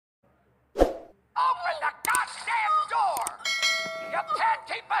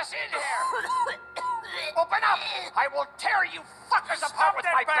us in here! Open up! I will tear you fuckers apart with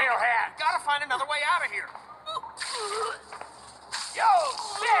my bare hands! Gotta find another way out of here. You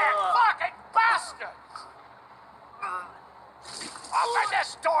sick fucking bastards! Open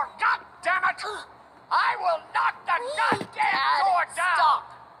this door, goddammit! I will knock the goddamn door down! Stop!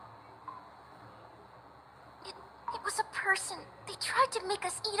 It was a person. They tried to make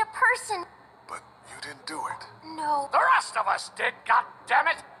us eat a person. But you didn't do it. No. The rest of us did,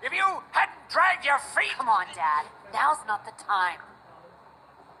 goddammit! If you hadn't dragged your feet... Come on, Dad. Now's not the time.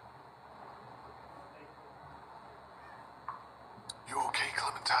 You okay,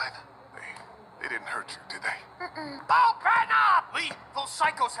 Clementine? They didn't hurt you, did they? Open up! Lee, those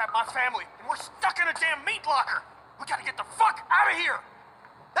psychos have my family, and we're stuck in a damn meat locker. We gotta get the fuck out of here.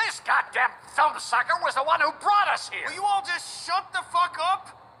 This goddamn thumbsucker was the one who brought us here! Will you all just shut the fuck up?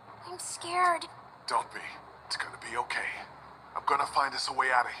 I'm scared. Don't be. It's gonna be okay. I'm gonna find us a way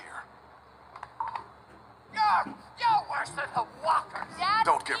out of here. You're worse than the walkers! Dad,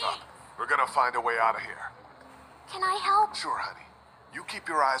 Don't give up. We're gonna find a way out of here. Can I help? Sure, honey. You keep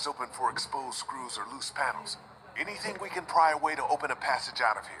your eyes open for exposed screws or loose panels. Anything we can pry away to open a passage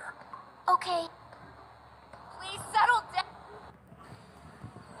out of here. Okay. Please settle down.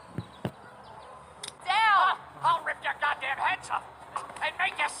 I'll rip your goddamn heads off and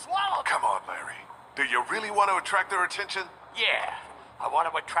make you swallow them! Come on, Larry. Do you really want to attract their attention? Yeah, I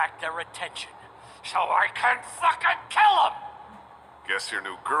want to attract their attention so I can fucking kill them! Guess your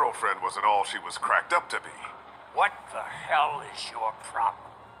new girlfriend wasn't all she was cracked up to be. What the hell is your problem?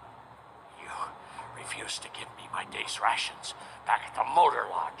 You refused to give me my day's rations back at the motor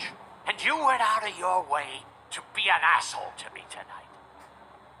lodge. And you went out of your way to be an asshole to me tonight.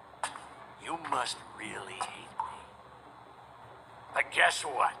 You must really hate me. But guess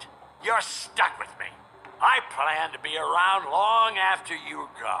what? You're stuck with me. I plan to be around long after you're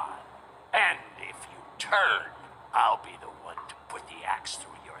gone. And if you turn, I'll be the one to put the axe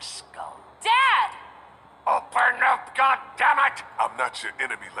through your skull. Dad! Open up, goddammit! I'm not your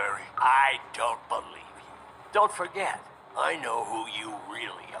enemy, Larry. I don't believe you. Don't forget, I know who you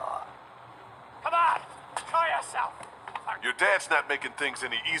really are. Come on, show yourself. Your dad's not making things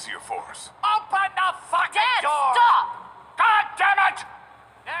any easier for us. Open the fucking Dad, door! stop! God damn it!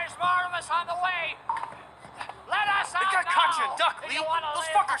 There's more of us on the way. Let us out They got now. Concha and Duck, If Lee. you wanna Those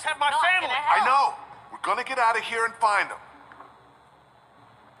live. fuckers have my Not family. gonna I help. know. We're gonna get out of here and find them.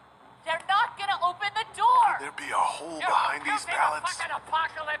 They're not gonna open the door! There'd be a hole You- behind you these think pallets. the fucking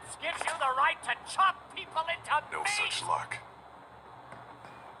apocalypse gives you the right to chop people into No meat? such luck.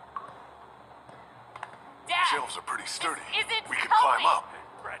 Dad! Shelves are pretty sturdy. This isn't We could helping. climb up.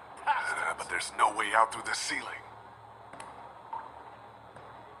 Red bastards. But there's no way out through this ceiling.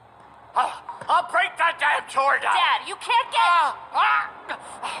 I'll break that damn door down. Dad, you can't get...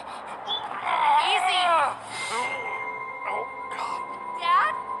 Easy! Oh, God.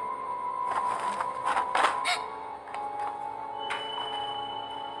 Dad?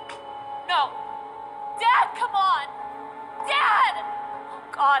 No. Dad, come on! Dad! Oh,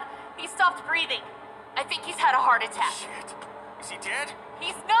 God. He stopped breathing. I think he's had a heart attack. Shit. Is he dead?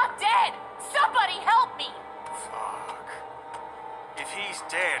 He's not dead! Somebody help me! Fuck. If he's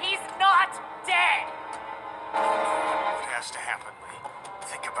dead, He's not dead! what has to happen, Lee?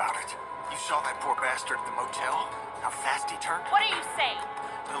 Think about it. You saw that poor bastard at the motel? How fast he turned? What are you saying?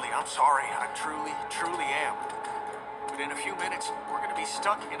 Lily, I'm sorry. I truly, truly am. But in a few minutes, we're gonna be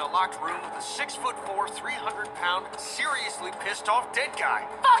stuck in a locked room with a 6'4", 300-pound, seriously pissed off dead guy.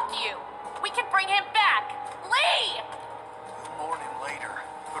 Fuck you! We can bring him back! Lee! We'll mourn him later.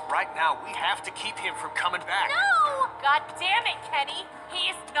 But right now, we have to keep him from coming back. No! God damn it, Kenny!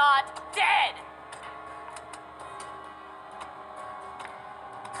 He's not dead!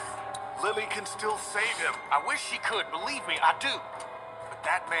 Lily can still save him. I wish she could, believe me, I do. But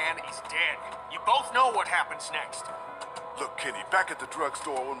that man is dead. You both know what happens next. Look, Kenny, back at the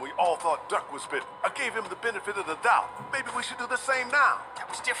drugstore when we all thought Duck was bitten, I gave him the benefit of the doubt. Maybe we should do the same now. That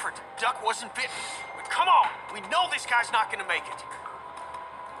was different. Duck wasn't bitten. But come on, we know this guy's not gonna make it.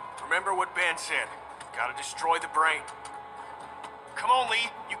 Remember what Ben said. Gotta destroy the brain. Come on, Lee.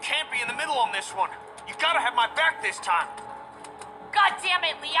 You can't be in the middle on this one. You gotta have my back this time. God damn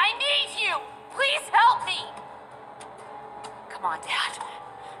it, Lee, I need you! Please help me! Come on, Dad.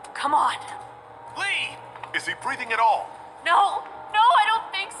 Come on. Lee! Is he breathing at all? No, I don't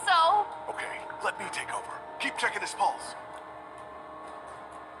think so. Okay, let me take over. Keep checking his pulse.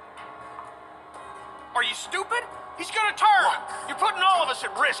 Are you stupid? He's gonna turn! What? You're putting all of us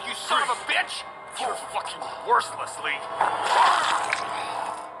at risk, you son of a bitch! You're fucking worthless, Lee.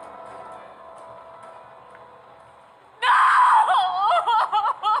 No!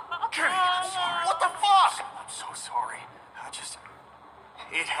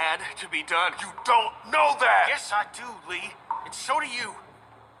 to be done. You don't know that! Yes, I do, Lee. And so do you.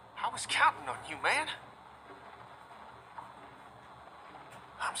 I was counting on you, man.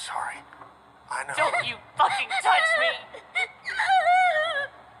 I'm sorry. I know. Don't you fucking touch me!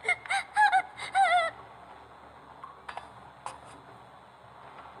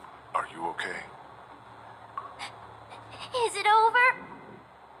 Are you okay? Is it over?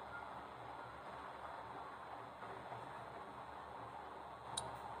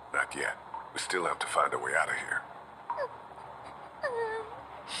 Not yet. We still have to find a way out of here.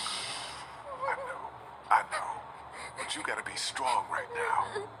 I know. But you gotta be strong right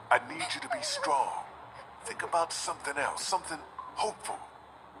now. I need you to be strong. Think about something else, something hopeful.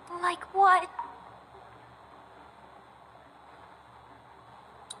 Like what?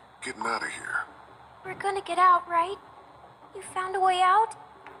 Getting out of here. We're gonna get out, right? You found a way out?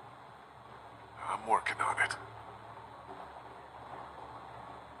 I'm working on it.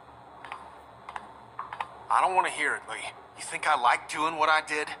 I don't want to hear it, Lee. You think I like doing what I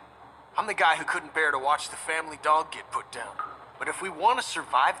did? I'm the guy who couldn't bear to watch the family dog get put down. But if we want to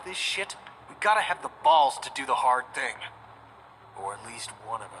survive this shit, we gotta have the balls to do the hard thing. Or at least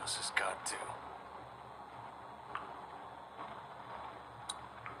one of us has got to.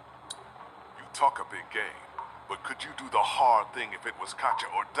 You talk a big game, but could you do the hard thing if it was Katja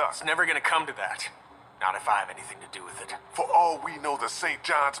or It's Dusk? never gonna come to that. Not if I have anything to do with it. For all we know, the St.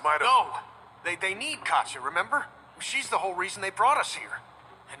 John's might have... No! They need Katja, remember? She's the whole reason they brought us here.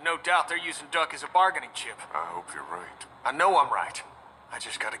 And no doubt they're using Duck as a bargaining chip. I hope you're right. I know I'm right. I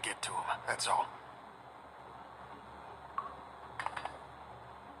just gotta get to him, that's all.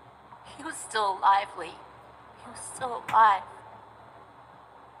 He was still alive, Lee. He was still alive.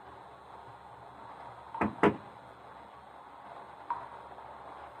 I'm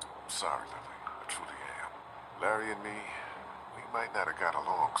sorry, Lily. I truly am. Larry and me, we might not have got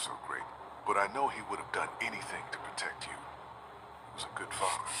along so great, but I know he would have done anything to protect you. He was a good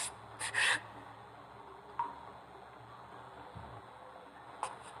father.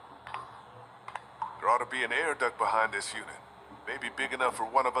 There ought to be an air duct behind this unit. Maybe big enough for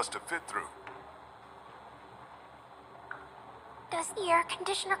one of us to fit through. Does the air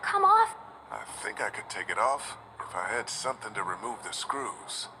conditioner come off? I think I could take it off if I had something to remove the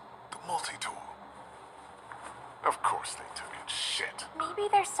screws. The multi-tool. Of course they took it. Shit. Maybe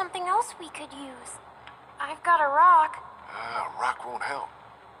there's something else we could use. I've got a rock. A rock won't help,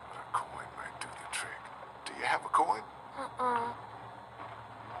 but a coin might do the trick. Do you have a coin?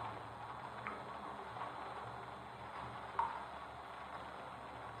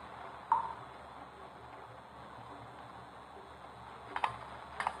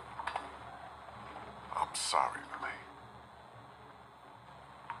 I'm sorry, Lily.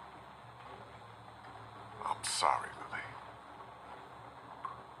 I'm sorry, Lily.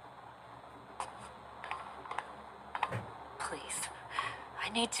 Please. I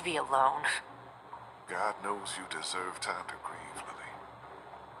need to be alone. God knows you deserve time to grieve, Lily.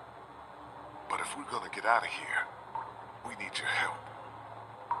 But if we're gonna get out of here, we need your help.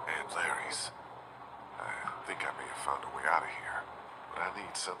 And Larry's. I think I may have found a way out of here, but I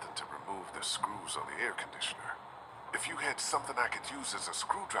need something to remove the screws on the air conditioner. If you had something I could use as a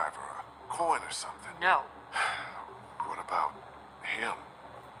screwdriver, a coin or something. No. What about him?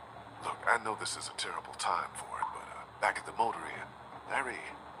 Look, I know this is a terrible time for it, but back at the motor inn,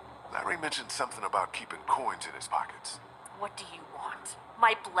 Larry mentioned something about keeping coins in his pockets. What do you want?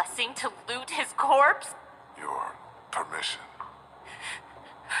 My blessing to loot his corpse? Your permission.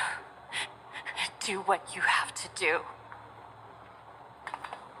 Do what you have to do.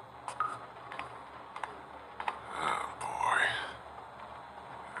 Oh, boy.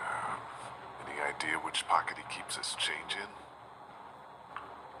 Any idea which pocket he keeps his change in?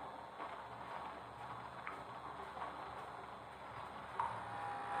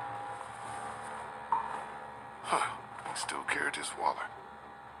 Huh. He still carried his wallet.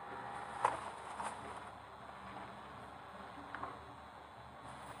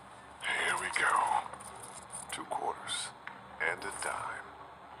 Here we go. 2 quarters and a dime.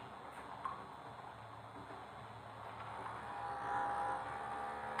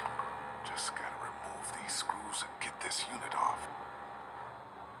 Just gotta remove these screws and get this unit off.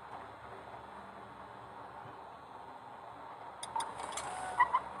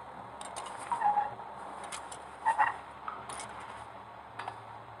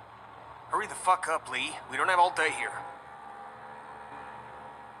 Hurry the fuck up, Lee. We don't have all day here.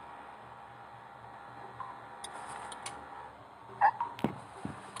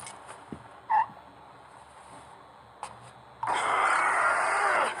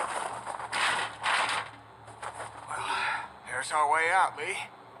 Well, there's our way out, Lee.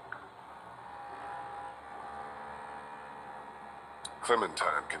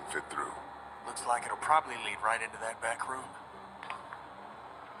 Clementine can fit through. Looks like it'll probably lead right into that back room.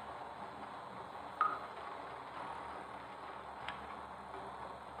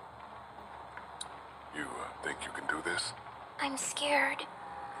 You think you can do this? I'm scared.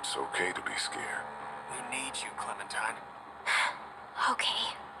 It's okay to be scared. We need you, Clementine.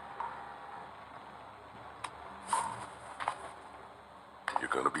 Okay. You're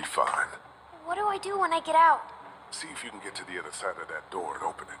gonna be fine. What do I do when I get out? See if you can get to the other side of that door and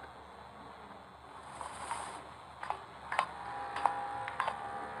open it.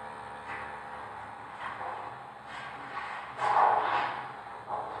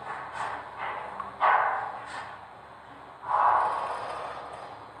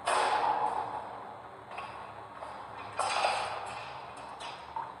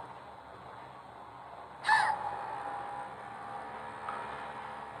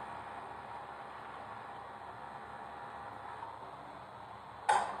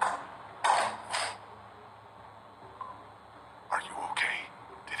 Are you okay?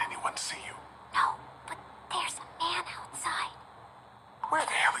 Did anyone see you? No, but there's a man outside. Where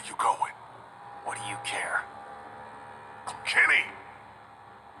the hell are you going? What do you care? Kenny!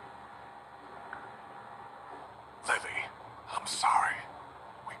 Lily, I'm sorry.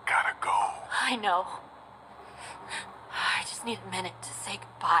 We gotta go. I know. I just need a minute to say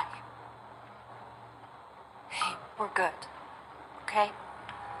goodbye. Hey, we're good. Okay?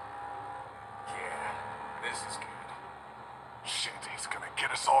 Yeah, this is good. Shit, he's gonna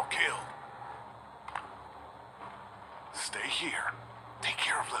get us all killed. Stay here. Take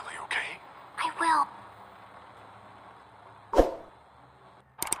care of Lily, okay? I will.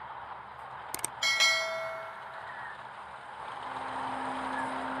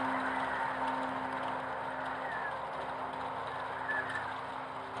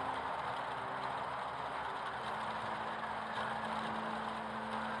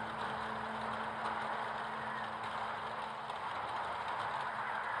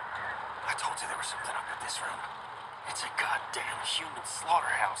 I told you there was something up with this room. It's a goddamn human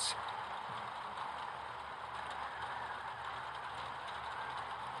slaughterhouse.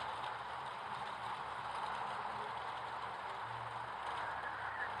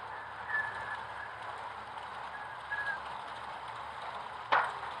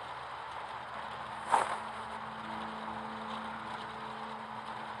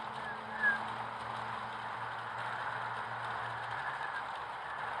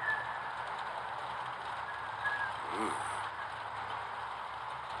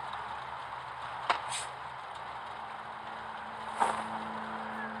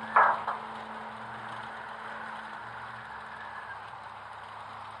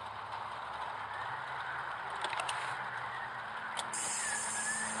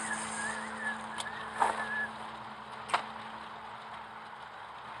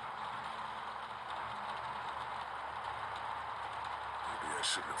 Maybe I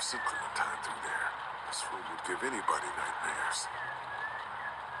shouldn't have sent Clementine through there. This room would give anybody nightmares.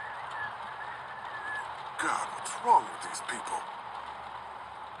 God, what's wrong with these people?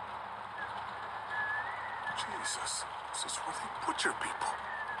 Jesus, this is where they butcher people.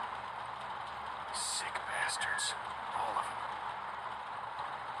 Sick bastards. All of them.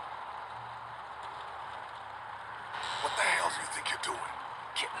 What the hell do you think you're doing?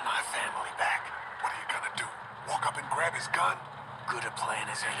 Getting my family back. What are you gonna do? Walk up and grab his gun? Good a plan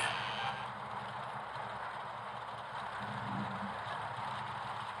as any.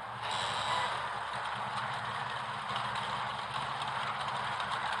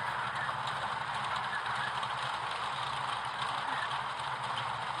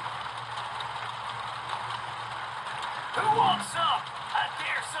 Who wants some? I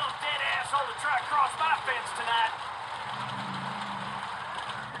dare some dead asshole to try to cross my fence tonight.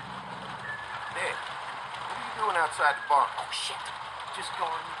 Nick, what are you doing outside the barn? Oh, shit. Just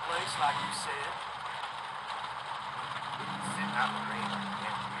guarding the place like you said. Sitting out in the rain like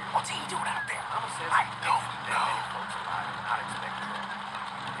that here. What's he doing out there? I'm a sense I don't that know. many folks alive and not expect trouble.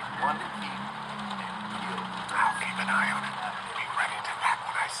 They want to keep and kill. I'll keep an eye on it. Be ready to act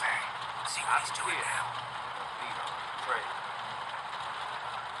when I say. See what he's doing now. Lead on the trail.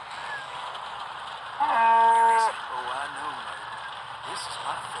 Where is he? Oh, I know, neighbor. This is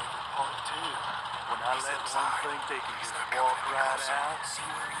my favorite part, too. When I He's let inside. one think they can He's just not walk coming right outside. out See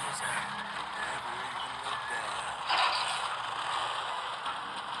where he is now. and never even look down.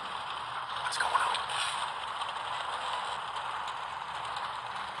 What's going on?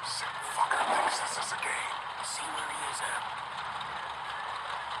 Sick fucker thinks this is a game. See where he is now.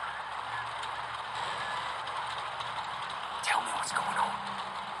 Tell me what's going on.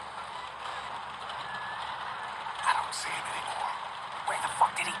 I don't see him anymore.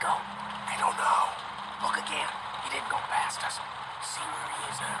 fuck did he go? I don't know. Look again. He didn't go past us. See where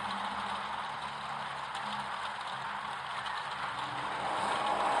he is now.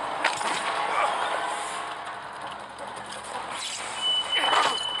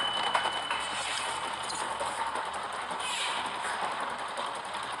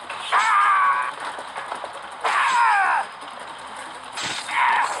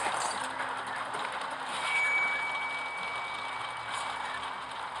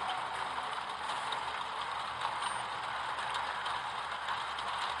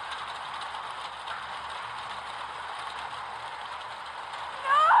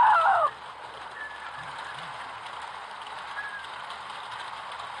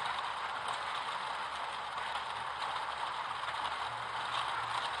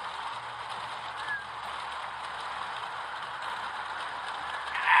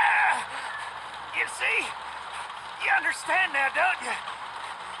 You see? You understand now, don't you?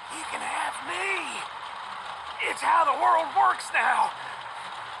 You can have me. It's how the world works now.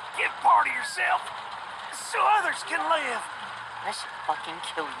 Give part of yourself so others can live. I should fucking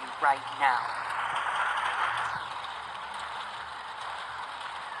kill you right now.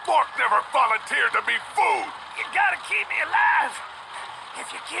 Mark never volunteered to be food! You gotta keep me alive. If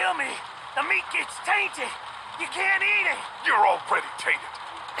you kill me, the meat gets tainted. You can't eat it. You're already tainted.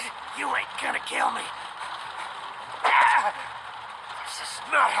 You ain't gonna kill me. This is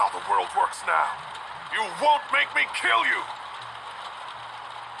not how the world works now. You won't make me kill you!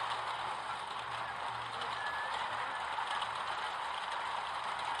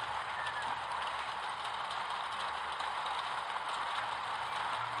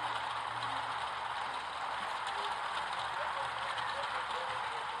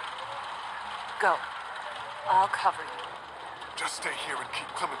 Go. I'll cover you. Just stay here and keep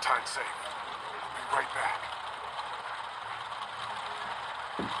Clementine safe. I'll be right back.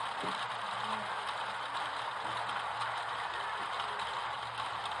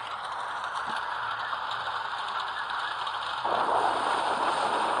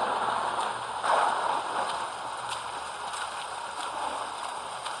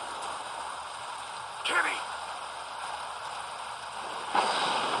 Kenny!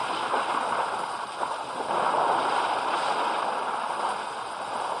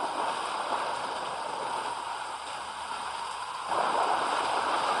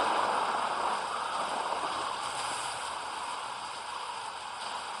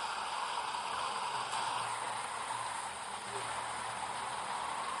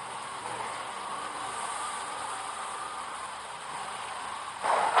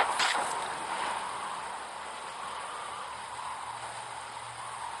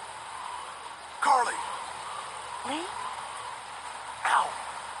 Carly! Lee? Ow!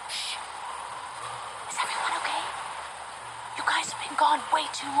 Shh. Is everyone okay? You guys have been gone way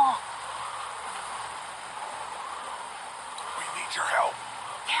too long. We need your help.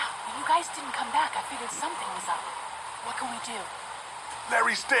 Yeah, when you guys didn't come back, I figured something was up. What can we do?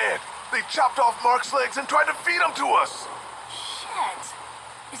 Larry's dead. They chopped off Mark's legs and tried to feed him to us. Shit.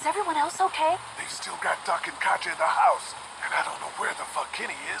 Is everyone else okay? They've still got Duck and Katja in the house, and I don't know where the fuck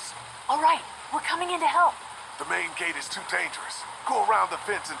Kenny is. All right, we're coming in to help. The main gate is too dangerous. Go around the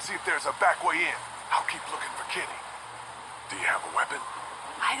fence and see if there's a back way in. I'll keep looking for Kenny. Do you have a weapon?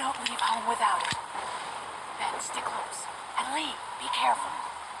 I don't leave home without it. Ben, stick close. And Lee, be careful.